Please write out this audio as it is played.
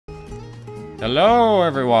Hello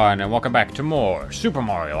everyone, and welcome back to more Super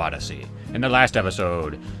Mario Odyssey. In the last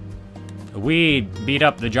episode, we beat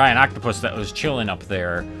up the giant octopus that was chilling up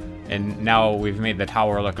there, and now we've made the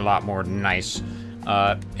tower look a lot more nice.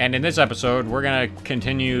 And in this episode, we're gonna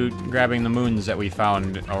continue grabbing the moons that we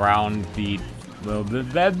found around the...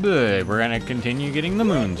 We're gonna continue getting the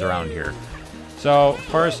moons around here. So,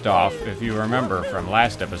 first off, if you remember from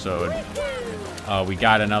last episode, we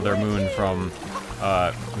got another moon from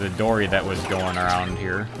the Dorrie that was going around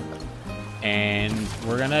here. And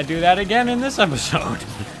we're gonna do that again in this episode.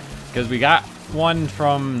 Because we got one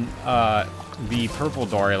from the purple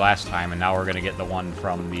Dorrie last time, and now we're gonna get the one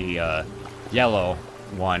from the yellow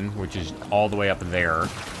one, which is all the way up there.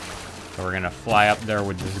 So we're gonna fly up there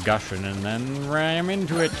with this Gushin and then ram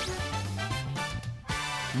into it.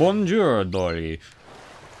 Bonjour, Dorrie.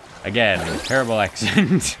 Again, terrible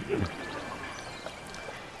accent.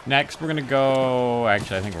 Next, we're gonna go...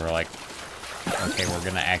 Actually, I think we're like... Okay, we're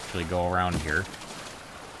gonna actually go around here.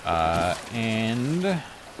 And...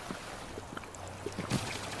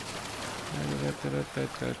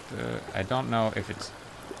 I don't know if it's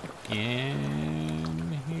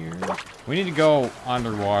in here. We need to go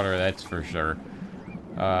underwater, that's for sure.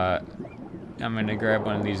 I'm gonna grab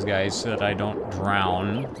one of these guys so that I don't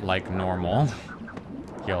drown like normal.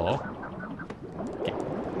 Yo.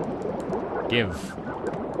 Give.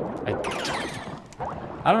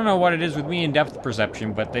 I don't know what it is with me and depth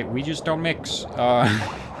perception, but we just don't mix.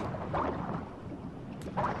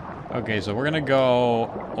 Okay, so we're gonna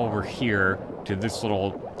go over here to this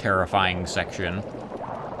little terrifying section.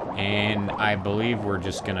 And I believe we're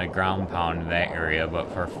just gonna ground pound that area, but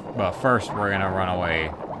first we're gonna run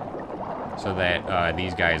away so that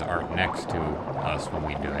these guys aren't next to us when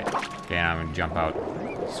we do it. Okay, and I'm gonna jump out,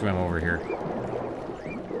 swim over here.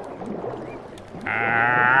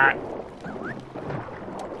 Ah!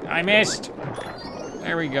 I missed!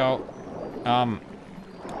 There we go. I'm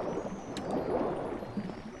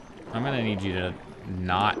gonna need you to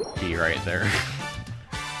not be right there.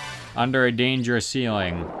 Under a dangerous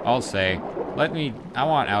ceiling, I'll say. I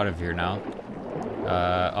want out of here now.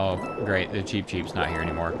 Oh, great, the Cheep's not here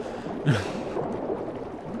anymore.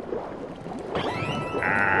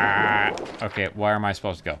 Okay, where am I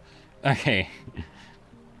supposed to go? Okay.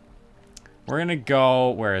 We're gonna go,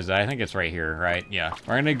 where is it? I think it's right here, right? Yeah.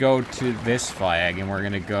 We're gonna go to this flag, and we're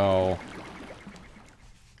gonna go...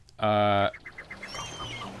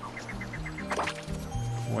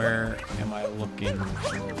 Where am I looking?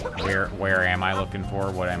 Where am I looking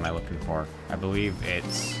for? What am I looking for? I believe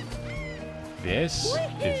it's this.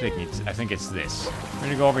 I think it's this. We're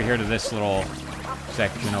gonna go over here to this little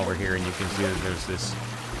section over here, and you can see that there's this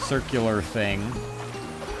circular thing.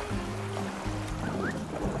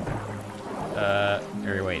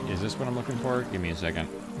 Wait, is this what I'm looking for? Give me a second.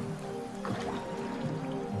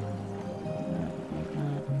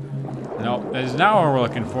 Nope, this is not what we're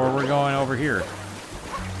looking for. We're going over here.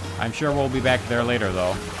 I'm sure we'll be back there later,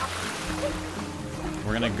 though.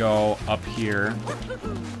 We're gonna go up here.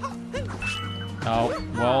 Oh,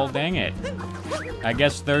 well, dang it. I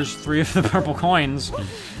guess there's 3 of the purple coins.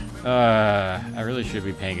 I really should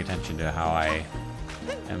be paying attention to how I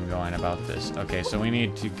am going about this. Okay, so we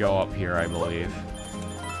need to go up here, I believe.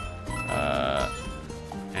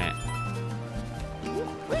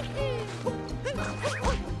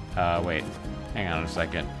 Wait. Hang on a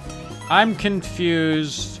second. I'm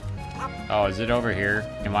confused. Oh, is it over here?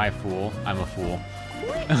 Am I a fool? I'm a fool.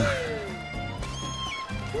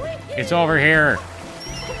 It's over here.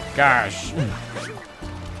 Gosh.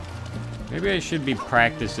 Maybe I should be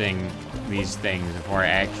practicing these things before I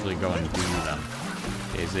actually go and do them.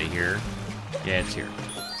 Is it here? Yeah, it's here.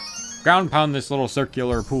 Ground pound this little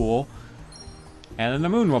circular pool, and then the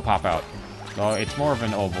moon will pop out. So it's more of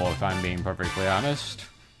an oval, if I'm being perfectly honest.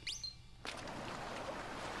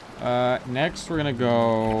 Next we're gonna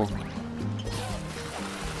go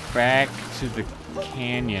back to the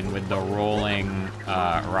canyon with the rolling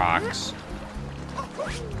rocks.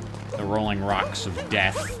 The rolling rocks of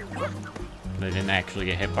death. They didn't actually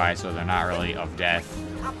get hit by, so they're not really of death.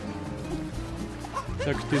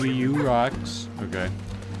 Sucks to be you, rocks. Okay.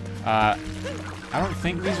 I don't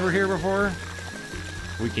think these were here before.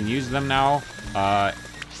 We can use them now.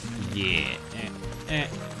 Yeah.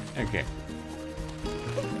 Okay.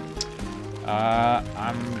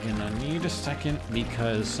 I'm gonna need a second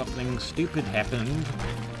because something stupid happened.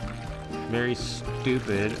 Very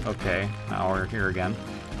stupid. Okay, now we're here again.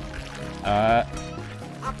 I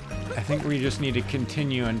think we just need to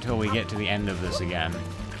continue until we get to the end of this again.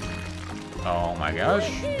 Oh my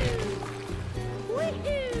gosh.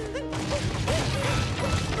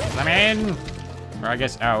 I'm in! Or I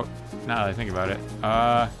guess out. now that I think about it.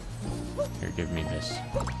 Here, give me this.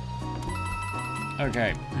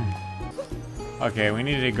 Okay. Okay, we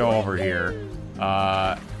need to go over here.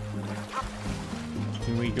 Can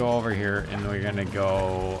we go over here and we're gonna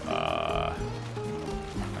go, how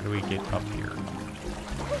do we get up here?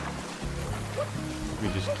 We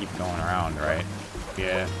just keep going around, right?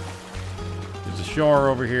 Yeah. There's a shore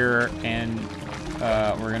over here, and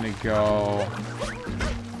we're gonna go.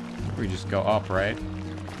 We just go up, right?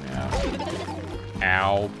 Yeah.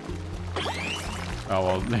 Ow. Oh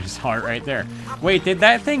well, there's heart right there. Wait, did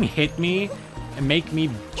that thing hit me and make me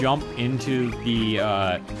jump into the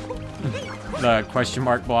question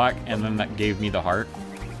mark block, and then that gave me the heart?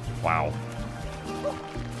 Wow.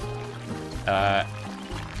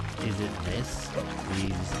 Is it this?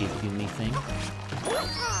 Please give me thing.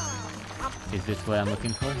 Is this what I'm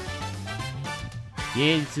looking for?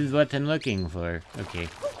 Yeah, this is what I'm looking for. Okay.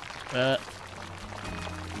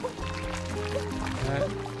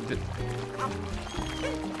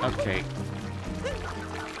 Okay.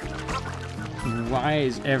 Why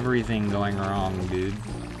is everything going wrong, dude?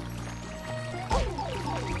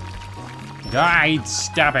 Die!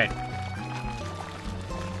 Stop it!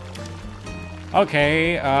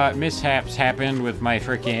 Okay, mishaps happened with my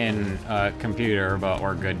freaking computer, but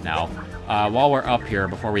we're good now. While we're up here,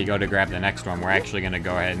 before we go to grab the next one, we're actually gonna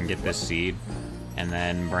go ahead and get this seed, and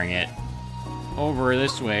then bring it over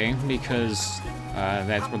this way, because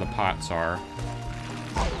that's where the pots are.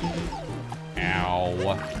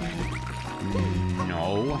 Ow.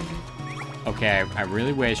 No. Okay, I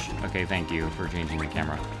really wish... Okay, thank you for changing the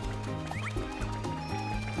camera.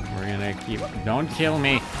 We're gonna keep... Don't kill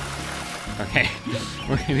me! Okay,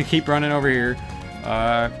 we're gonna keep running over here.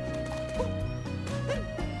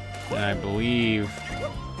 And I believe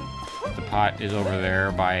the pot is over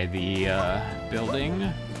there by the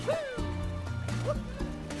building.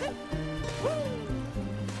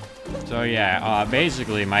 So yeah,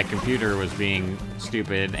 basically my computer was being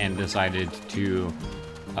stupid and decided to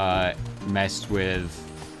mess with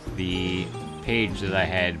the page that I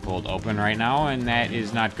had pulled open right now, and that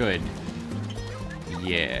is not good.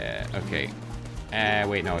 Yeah, okay.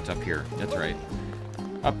 Wait, no, it's up here. That's right.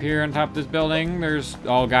 Up here on top of this building, there's...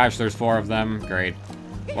 Oh gosh, there's 4 of them. Great.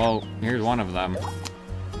 Well, here's one of them.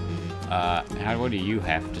 What do you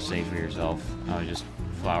have to say for yourself? Oh, just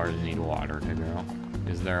flowers need water to grow.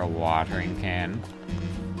 Is there a watering can?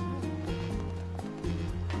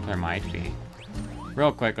 There might be.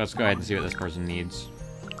 Real quick, let's go ahead and see what this person needs.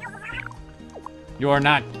 You are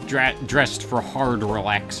not dressed for hard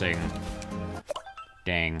relaxing.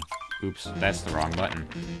 Dang. Oops, that's the wrong button.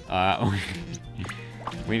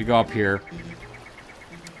 We need to go up here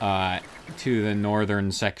to the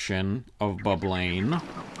northern section of Bubblaine.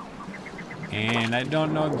 And I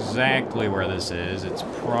don't know exactly where this is. It's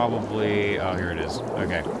probably... Oh, here it is.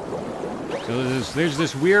 Okay. So there's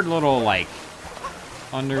this weird little, like,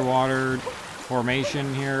 underwater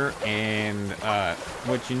formation here. And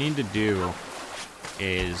what you need to do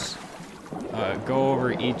is go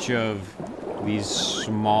over each of these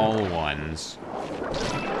small ones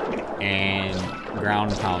and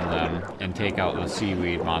ground pound them and take out the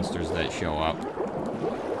seaweed monsters that show up.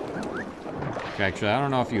 Actually, I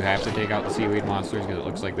don't know if you have to take out the seaweed monsters because it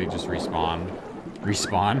looks like they just respawn.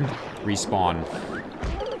 Respawn? Respawn.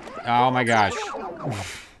 Oh my gosh.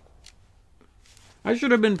 I should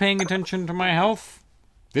have been paying attention to my health.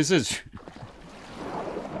 This is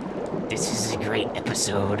a great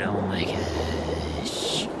episode. Oh my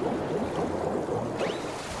gosh.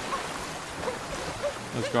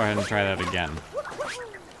 Let's go ahead and try that again.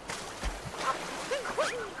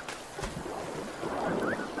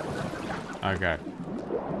 Okay.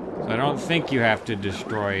 So I don't think you have to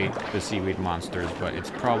destroy the seaweed monsters, but it's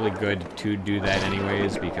probably good to do that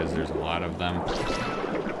anyways because there's a lot of them.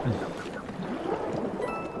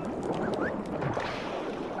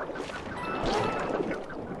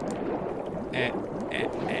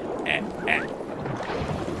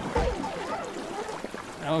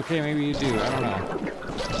 Okay, maybe you do. I don't know.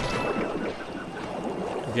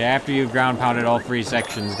 Okay, after you've ground pounded all 3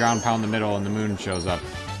 sections, ground pound the middle and the moon shows up.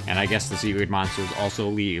 And I guess the seaweed monsters also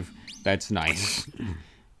leave. That's nice.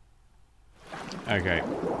 Okay.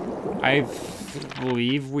 I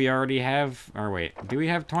believe we already have... Or wait, do we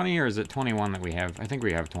have 20 or is it 21 that we have? I think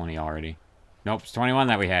we have 20 already. Nope, it's 21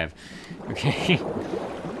 that we have. Okay.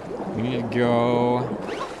 We need to go...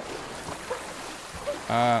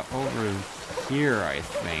 over here, I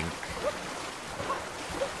think.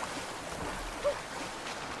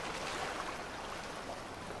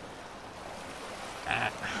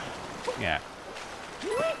 Yeah.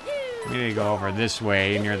 We need to go over this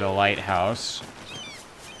way near the lighthouse.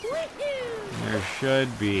 There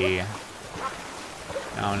should be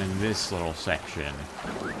down in this little section.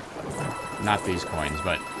 Not these coins,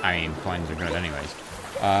 but I mean, coins are good anyways.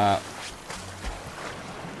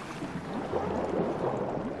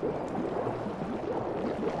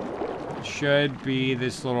 Should be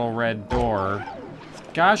this little red door.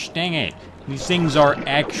 Gosh dang it. These things are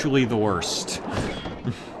actually the worst.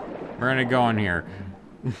 We're gonna go in here.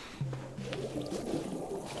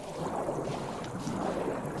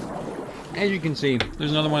 As you can see,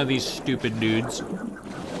 there's another one of these stupid dudes.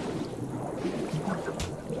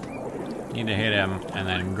 Need to hit him and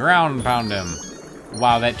then ground pound him.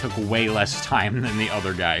 Wow, that took way less time than the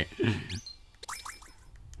other guy.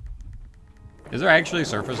 Is there actually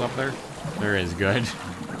surface up there? There is, good.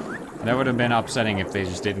 That would have been upsetting if they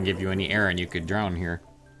just didn't give you any air and you could drown here.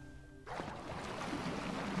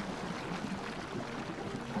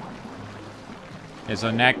 Okay, so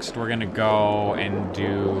next we're gonna go and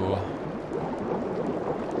do...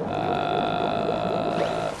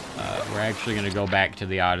 we're actually gonna go back to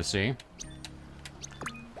the Odyssey.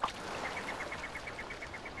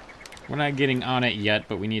 We're not getting on it yet,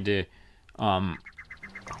 but we need to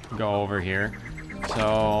go over here.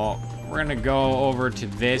 So we're gonna go over to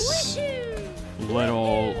this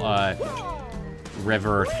little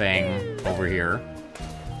river thing over here.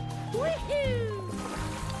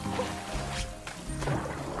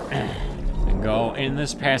 And go in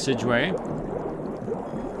this passageway.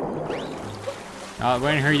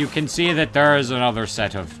 When here you can see that there is another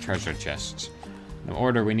set of treasure chests. The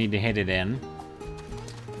order we need to hit it in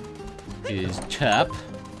is top,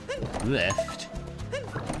 left,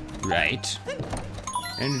 right,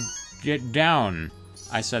 and get down.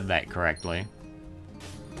 I said that correctly.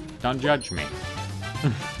 Don't judge me.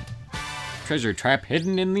 Treasure trap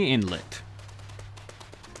hidden in the inlet.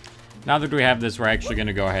 Now that we have this, we're actually going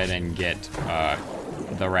to go ahead and get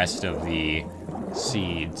the rest of the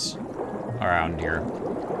seeds around here.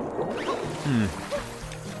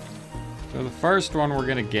 So the first one we're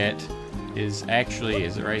going to get is actually,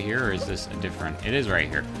 is it right here or is this a different? It is right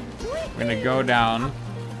here. We're going to go down.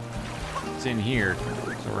 It's in here.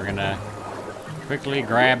 So we're going to quickly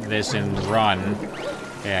grab this and run.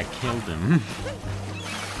 Okay, I killed him.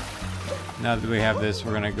 Now that we have this,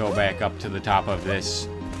 we're going to go back up to the top of this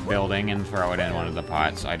building and throw it in one of the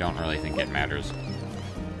pots. I don't really think it matters.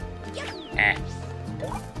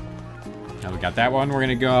 Now we got that one. We're going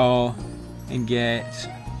to go and get...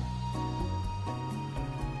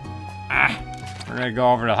 We're going to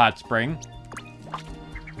go over to Hot Spring.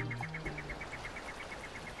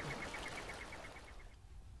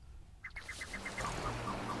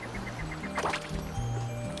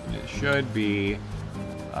 It should be...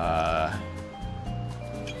 let's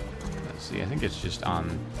see, I think it's just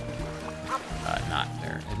on... not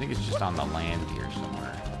there. I think it's just on the land here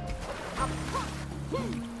somewhere.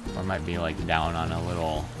 Or it might be like down on a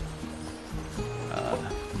little...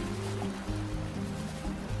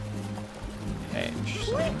 edge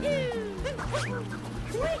somewhere.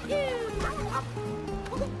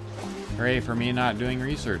 Hooray for me not doing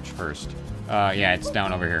research first. Yeah, it's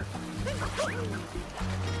down over here.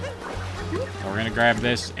 So we're gonna grab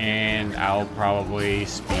this and I'll probably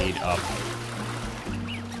speed up.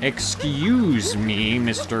 Excuse me,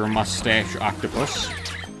 Mr. Mustache Octopus.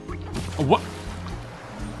 What?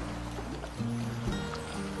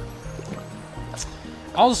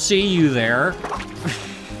 I'll see you there.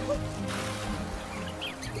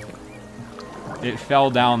 It fell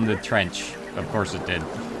down the trench. Of course it did.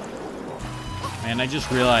 And I just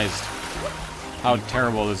realized how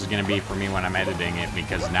terrible this is going to be for me when I'm editing it,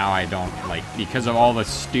 because now I don't, like, because of all the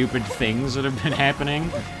stupid things that have been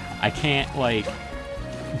happening, I can't, like,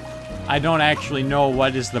 I don't actually know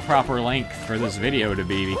what is the proper length for this video to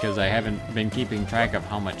be, because I haven't been keeping track of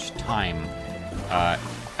how much time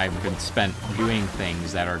I've been spent doing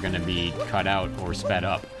things that are going to be cut out or sped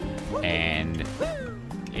up. And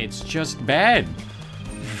it's just bad.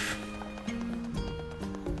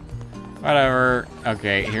 Whatever.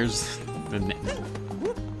 Okay, here's the...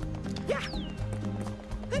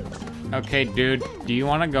 Okay, dude, do you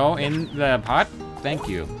want to go in the pot? Thank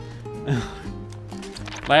you.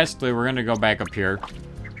 Lastly, we're going to go back up here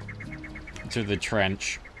to the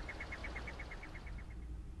trench.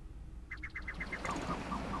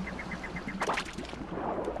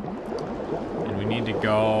 And we need to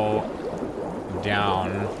go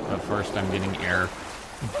down, but first I'm getting air.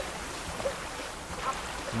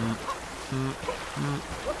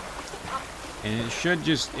 And it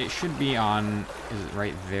should be on, is it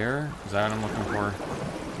right there? Is that what I'm looking for?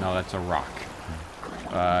 No, that's a rock.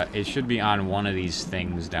 It should be on one of these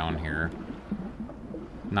things down here.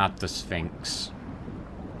 Not the Sphinx.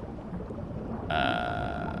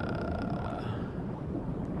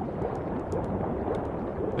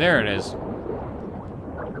 There it is.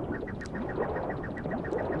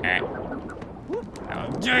 Alright.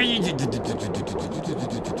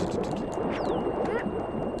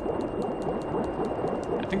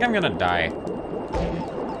 I think I'm gonna die.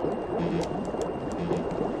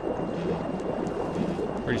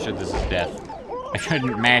 Pretty sure this is death. I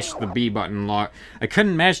couldn't mash the B button I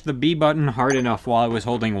couldn't mash the B button hard enough while I was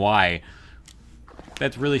holding Y.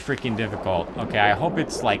 That's really freaking difficult. Okay, I hope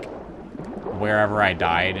it's like wherever I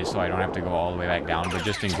died so I don't have to go all the way back down, but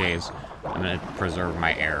just in case, I'm gonna preserve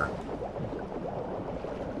my air.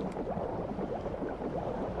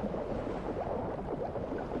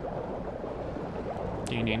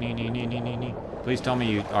 Please tell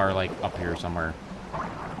me you are like up here somewhere.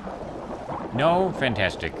 No?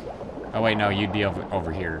 Fantastic. Oh wait, no, you'd be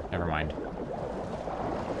over here. Never mind.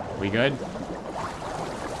 We good?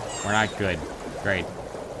 We're not good. Great.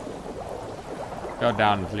 Go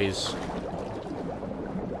down, please.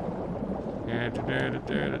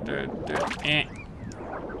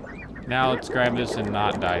 Now let's grab this and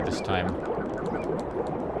not die this time.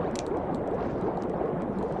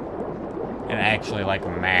 And actually, like,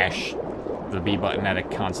 mash the B button at a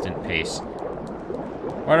constant pace.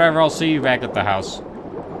 Whatever, I'll see you back at the house.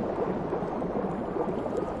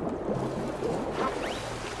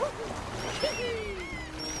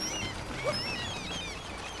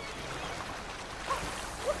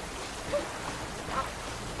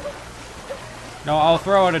 No, I'll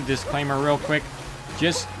throw out a disclaimer real quick.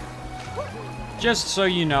 Just so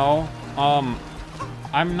you know, I'm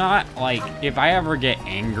not, like, if I ever get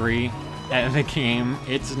angry at the game,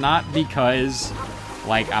 it's not because,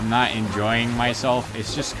 like, I'm not enjoying myself.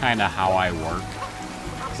 It's just kind of how I work.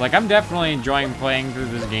 It's like, I'm definitely enjoying playing through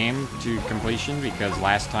this game to completion because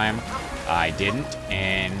last time I didn't,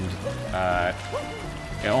 and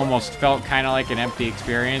it almost felt kind of like an empty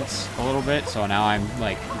experience a little bit, so now I'm,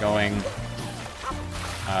 like, going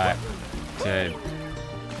to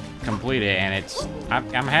complete it, and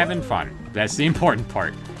I'm having fun. That's the important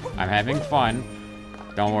part. I'm having fun.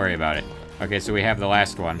 Don't worry about it. Okay, so we have the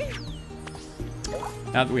last one.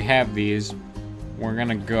 Now that we have these, we're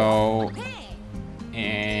gonna go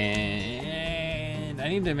and I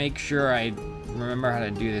need to make sure I remember how to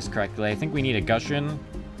do this correctly. I think we need a gushion.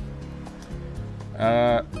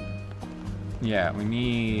 Yeah, we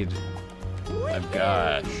need a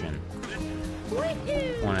gushion.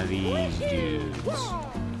 One of these dudes.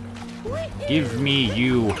 Give me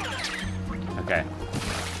you. Okay.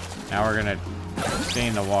 Now we're gonna stay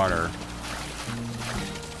in the water.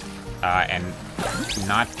 And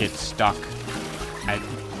not get stuck.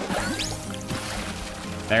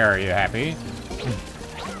 There, are you happy?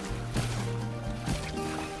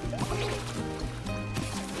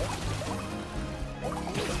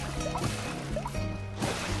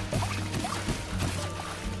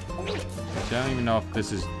 I don't even know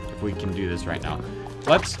if we can do this right now.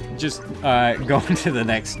 Let's just go into the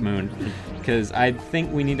next moon, because I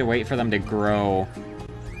think we need to wait for them to grow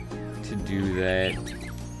to do that.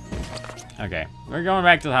 Okay, we're going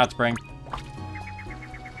back to the hot spring.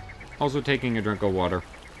 Also taking a drink of water.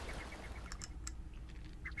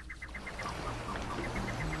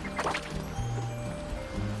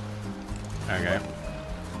 Okay.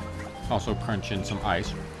 Also crunching some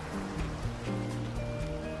ice.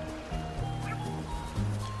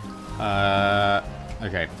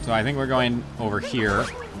 Okay, so I think we're going over here.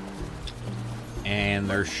 And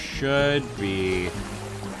there should be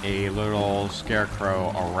a little scarecrow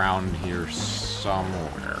around here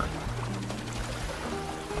somewhere.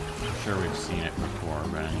 I'm sure we've seen it before,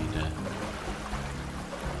 but I need to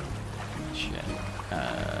check.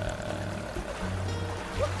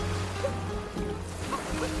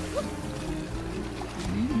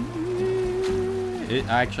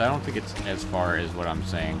 Actually, I don't think it's as far as what I'm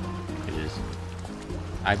saying it is.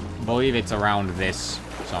 I believe it's around this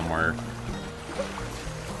somewhere.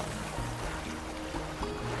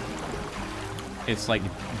 It's like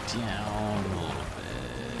down a little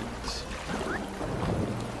bit.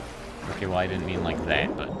 Okay, well I didn't mean like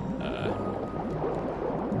that, but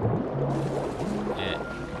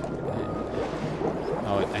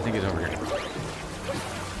oh, I think it's over here.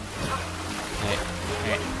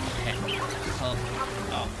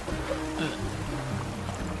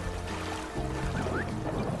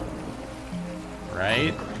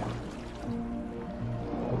 Right?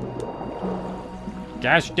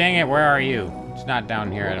 Gosh dang it, where are you? It's not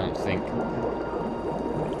down here, I don't think.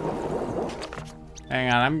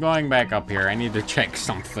 Hang on, I'm going back up here. I need to check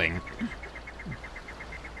something.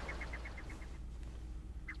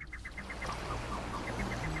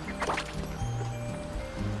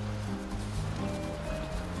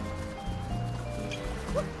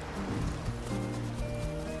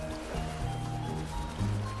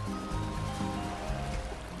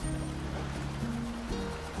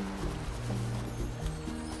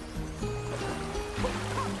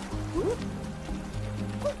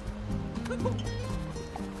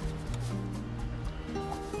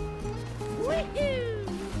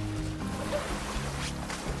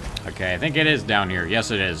 Okay, I think it is down here. Yes,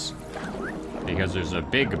 it is. Because there's a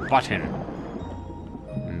big button.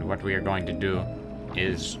 And what we are going to do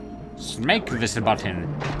is make this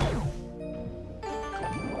button.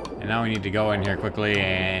 And now we need to go in here quickly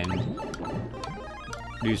and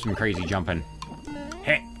do some crazy jumping.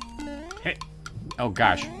 Hit! Hit! Oh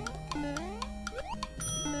gosh.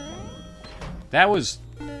 That was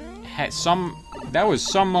some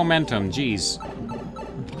momentum, jeez.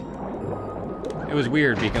 It was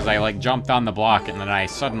weird because I like jumped on the block and then I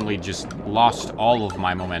suddenly just lost all of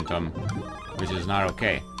my momentum, which is not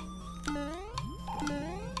okay.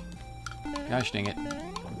 Gosh dang it.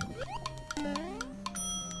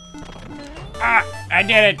 Ah! I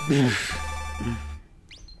did it!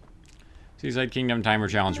 Seaside Kingdom Timer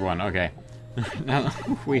Challenge 1. Okay. Now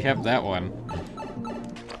we have that one.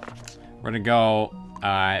 We're gonna go,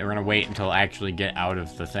 we're gonna wait until I actually get out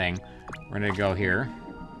of the thing. We're gonna go here.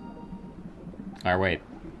 Or wait.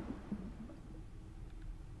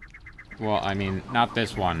 Well, I mean, not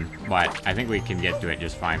this one, but I think we can get to it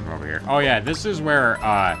just fine from over here. Oh yeah, this is where,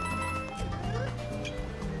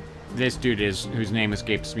 this dude is, whose name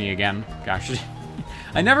escapes me again. Gosh.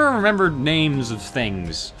 I never remembered names of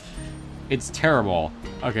things. It's terrible.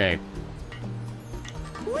 Okay.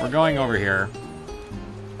 We're going over here.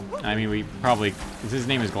 I mean, we probably... His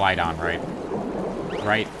name is Glidon, right?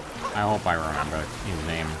 Right? I hope I remember his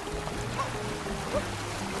name.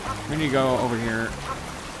 We need to go over here.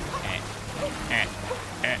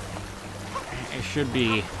 It should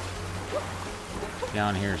be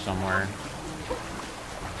down here somewhere.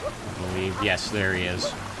 I believe. Yes, there he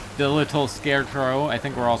is. The little scarecrow. I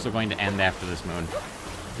think we're also going to end after this moon.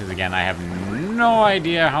 Because again, I have no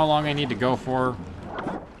idea how long I need to go for.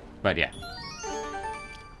 But yeah.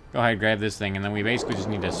 Go ahead, grab this thing, and then we basically just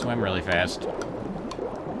need to swim really fast.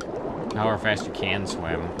 However fast you can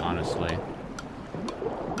swim, honestly.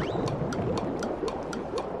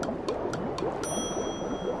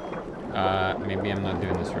 Maybe I'm not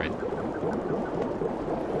doing this right.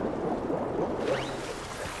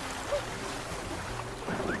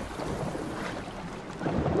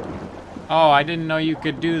 Oh, I didn't know you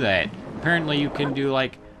could do that. Apparently you can do,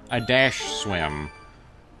 like, a dash swim.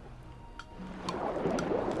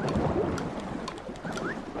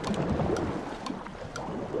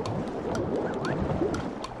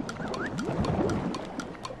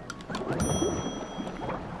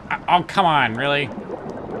 Oh, come on, really?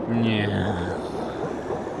 Yeah.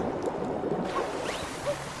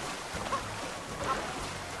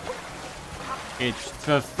 It's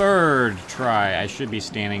the third try. I should be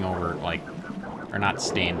standing over, like, or not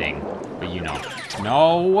standing, but you know.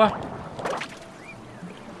 No!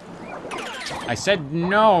 I said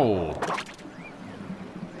no!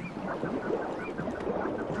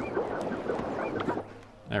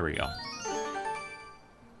 There we go.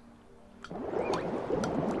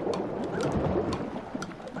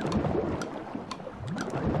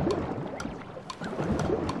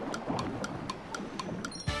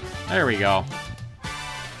 There we go.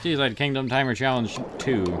 Seaside Kingdom Timer Challenge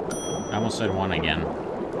 2. I almost said 1 again.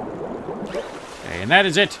 Okay, and that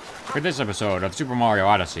is it for this episode of Super Mario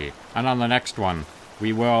Odyssey. And on the next one,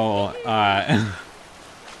 we will, on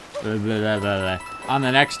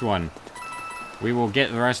the next one, we will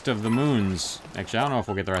get the rest of the moons. Actually, I don't know if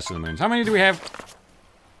we'll get the rest of the moons. How many do we have?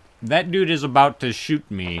 That dude is about to shoot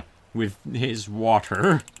me with his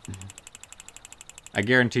water. I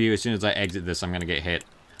guarantee you, as soon as I exit this, I'm gonna get hit.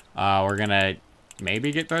 We're gonna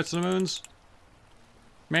maybe get the rest of the moons?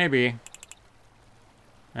 Maybe.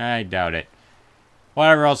 I doubt it.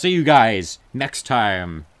 Whatever, I'll see you guys next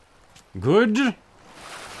time. Good?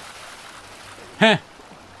 Heh.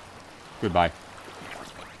 Goodbye.